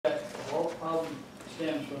problem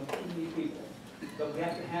stems from too many people. But we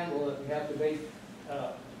have to handle it, we have to make,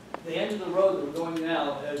 the end of the road that we're going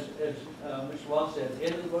now, as Mr. Watt said, the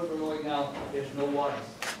end of the road we're going now is no water.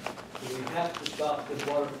 So we have to stop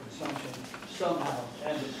the water consumption somehow,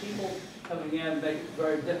 and the people coming in make it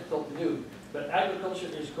very difficult to do. But agriculture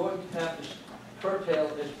is going to have to curtail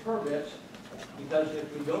its permits, because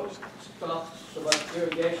if we don't stop so much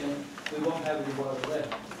irrigation, we won't have any water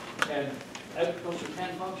left. And agriculture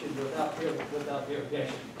can function without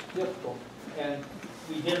irrigation. It's difficult. And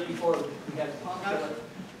we did it before. We had pumps.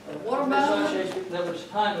 Watermelon. There was a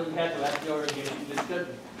time when we had to have irrigation. It's good.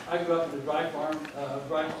 I grew up in a dry farm.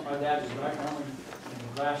 My dad was a dry farmer in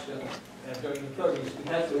Nebraska. During the 30s,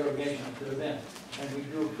 we had the irrigation to the bin, and we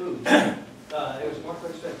grew food. It was more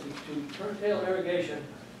expensive. To curtail irrigation,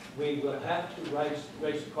 we will have to raise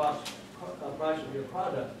the price of your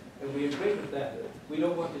product, and we agree with that. We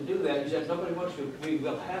don't want to do that. He said nobody wants to. We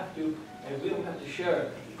will have to, and we will have to share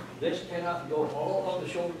it. This cannot go all on the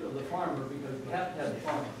shoulders of the farmer, because we have to have the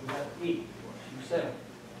farmer. We have to eat, you said.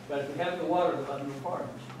 But if we have the water, we'll have no farmers.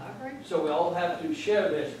 I agree. So we all have to share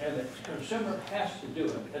this, and the consumer has to do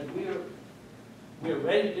it. And we're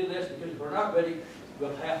ready to do this, because if we're not ready,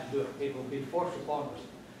 we'll have to do it. It will be forced upon us.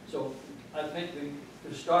 So I think we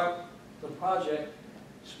can start the project.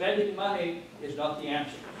 Spending money is not the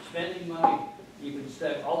answer. Spending money, you can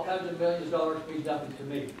spend all kinds of millions of dollars, means nothing to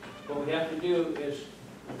me. What we have to do is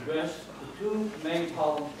address the two main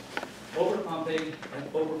problems: over-pumping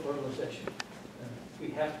and over-fertilization. We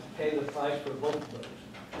have to pay the price for both of those.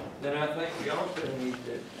 Then I think we also need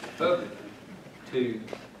to focus to,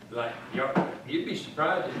 like, you'd be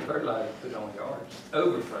surprised if fertilizer put on yards,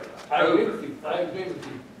 over-fertilizer. I agree with you. I agree with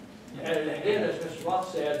you. And again, as Mr.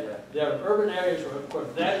 Roth said, there are urban areas where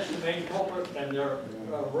that is the main culprit, and there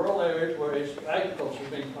are rural areas where it's agriculture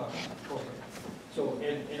being culprit. So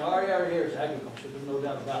in our area here, it's agriculture, there's no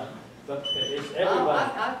doubt about it. But it's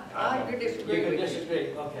everybody. I disagree You can with you. disagree,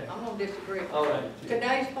 okay. I'm going to disagree. All right.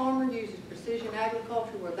 Today's farmer uses precision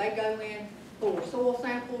agriculture, where they go in, pull soil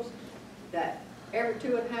samples, that every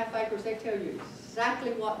 2.5 acres, they tell you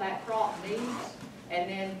exactly what that crop needs, and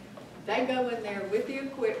then they go in there with the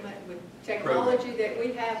equipment, with technology that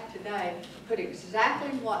we have today, put exactly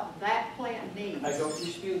what that plant needs. I don't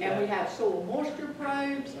dispute that. And we have soil moisture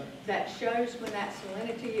probes that shows when that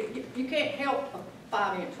salinity, you can't help a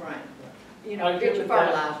 5-inch rain. You know, get your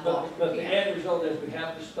fertilizer water. But the end result is we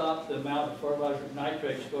have to stop the amount of fertilizer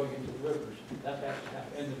nitrates going into the rivers. That has to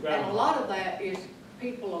happen. And the ground. And a lot of that is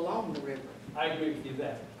people along the river. I agree with you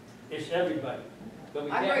that. It's everybody. But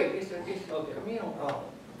we I can't. agree, it's a communal problem.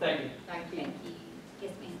 Thank you. Thank you. Thank you.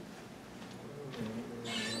 Yes, ma'am.